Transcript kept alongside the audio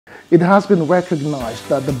it has been recognized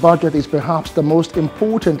that the budget is perhaps the most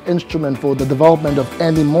important instrument for the development of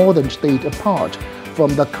any modern state apart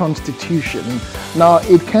from the Constitution. Now,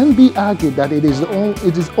 it can be argued that it is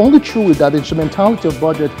only true that the instrumentality of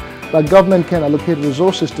budget that government can allocate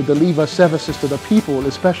resources to deliver services to the people,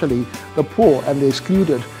 especially the poor and the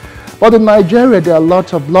excluded. But in Nigeria, there are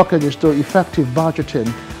lots of blockages to effective budgeting.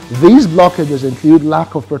 These blockages include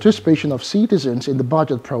lack of participation of citizens in the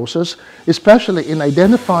budget process, especially in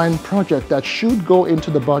identifying projects that should go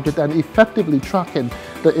into the budget and effectively tracking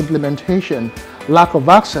the implementation, lack of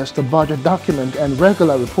access to budget document and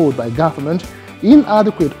regular report by government,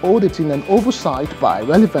 inadequate auditing and oversight by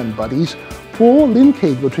relevant bodies, poor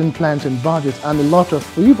linkage between plans and budgets, and a lot of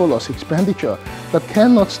frivolous expenditure that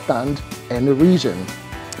cannot stand any reason.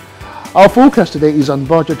 Our focus today is on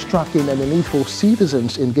budget tracking and the need for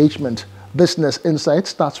citizens' engagement. Business Insight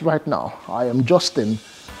starts right now. I am Justin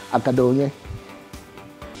Akabueze.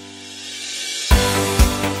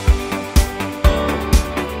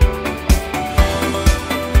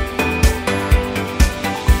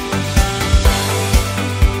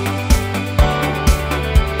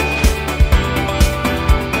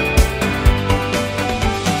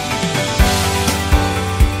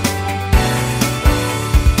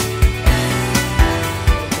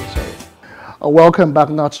 Welcome back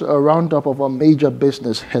now to a roundup of our major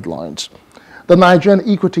business headlines. The Nigerian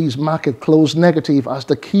equities market closed negative as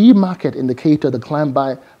the key market indicator declined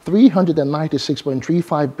by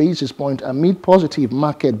 396.35 basis points amid positive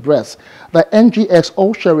market breadth. The NGX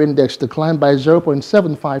All-Share Index declined by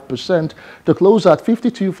 0.75% to close at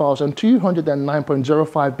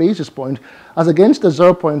 52,209.05 basis points as against the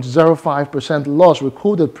 0.05% loss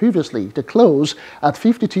recorded previously to close at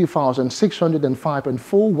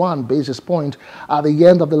 52,605.41 basis points at the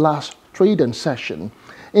end of the last trading session.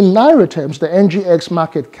 In Naira terms, the NGX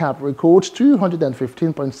market cap records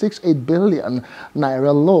 215.68 billion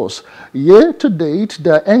Naira loss. Year to date,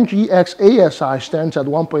 the NGX ASI stands at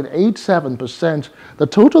 1.87%. The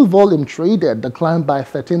total volume traded declined by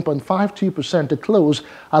 13.52% to close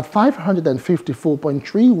at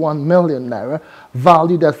 554.31 million Naira,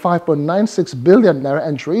 valued at 5.96 billion Naira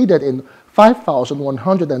and traded in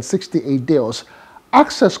 5,168 deals.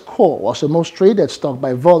 Access Core was the most traded stock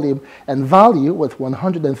by volume and value with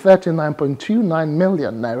 139.29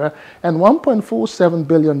 million Naira and 1.47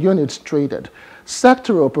 billion units traded.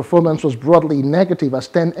 Sectoral performance was broadly negative as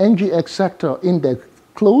 10 NGX sector index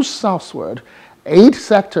closed southward, 8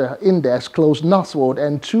 sector index closed northward,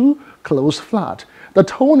 and 2 closed flat. The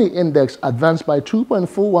Tony index advanced by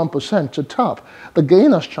 2.41% to top the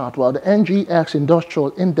gainers chart, while the NGX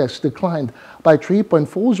industrial index declined by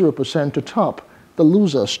 3.40% to top the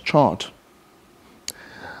losers chart.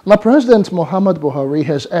 Now, President Muhammad Buhari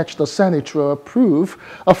has urged the Senate to approve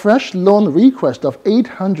a fresh loan request of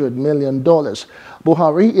 $800 million.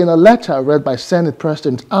 Buhari, in a letter read by Senate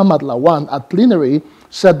President Ahmad Lawan at plenary,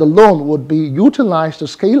 said the loan would be utilized to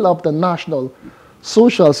scale up the National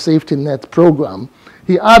Social Safety Net program.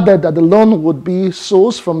 He added that the loan would be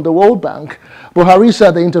sourced from the World Bank. Buhari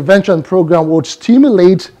said the intervention program would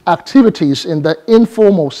stimulate activities in the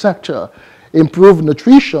informal sector, improve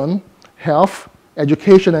nutrition, health,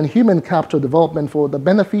 education, and human capital development for the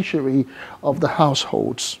beneficiary of the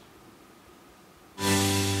households.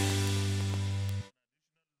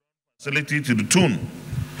 Facility to the tune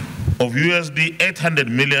of USD 800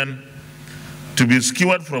 million to be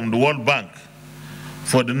secured from the World Bank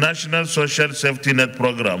for the National Social Safety Net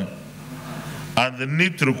program, and the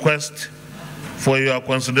need to request for your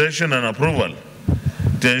consideration and approval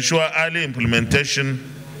to ensure early implementation.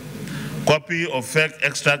 Copy of fake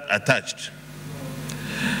extract attached.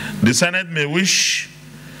 The Senate may wish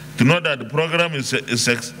to note that the program is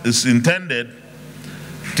intended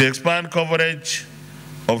to expand coverage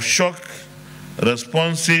of shock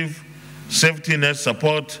responsive safety net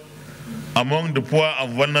support among the poor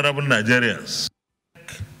and vulnerable Nigerians.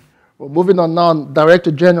 Well, moving on now,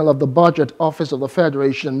 Director General of the Budget Office of the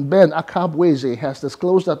Federation, Ben Akabueze, has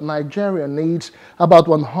disclosed that Nigeria needs about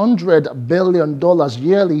 $100 billion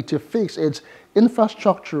yearly to fix its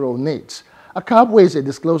infrastructural needs. Akabueze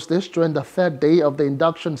disclosed this during the third day of the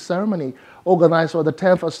induction ceremony organized for the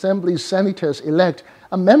 10th Assembly Senators-elect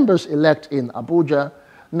and Members-elect in Abuja.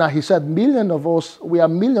 Now, he said, millions of us, we are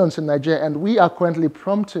millions in Nigeria, and we are currently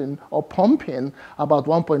pumping about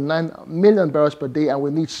 1.9 million barrels per day, and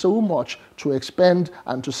we need so much to expend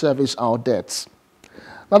and to service our debts.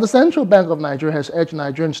 Now, the Central Bank of Nigeria has urged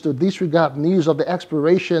Nigerians to disregard news of the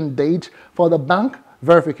expiration date for the bank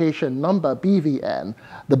verification number, BVN.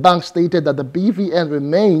 The bank stated that the BVN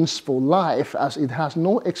remains for life as it has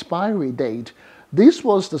no expiry date. This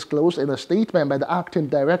was disclosed in a statement by the Acting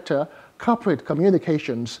Director, Corporate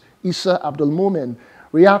Communications, Issa Abdulmumin,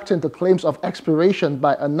 reacting to claims of expiration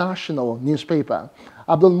by a national newspaper.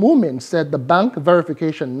 Abdulmumin said the bank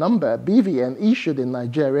verification number, BVN, issued in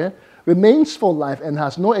Nigeria remains for life and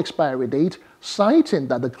has no expiry date, citing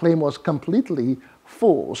that the claim was completely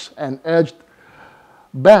false, and urged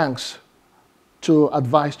banks to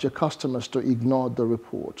advise their customers to ignore the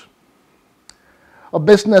report. A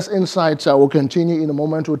Business Insights will continue in a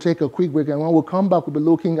moment. We'll take a quick break, and when we come back, we'll be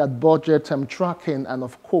looking at budget tracking and,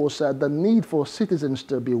 of course, the need for citizens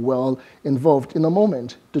to be well involved. In a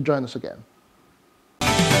moment, to join us again.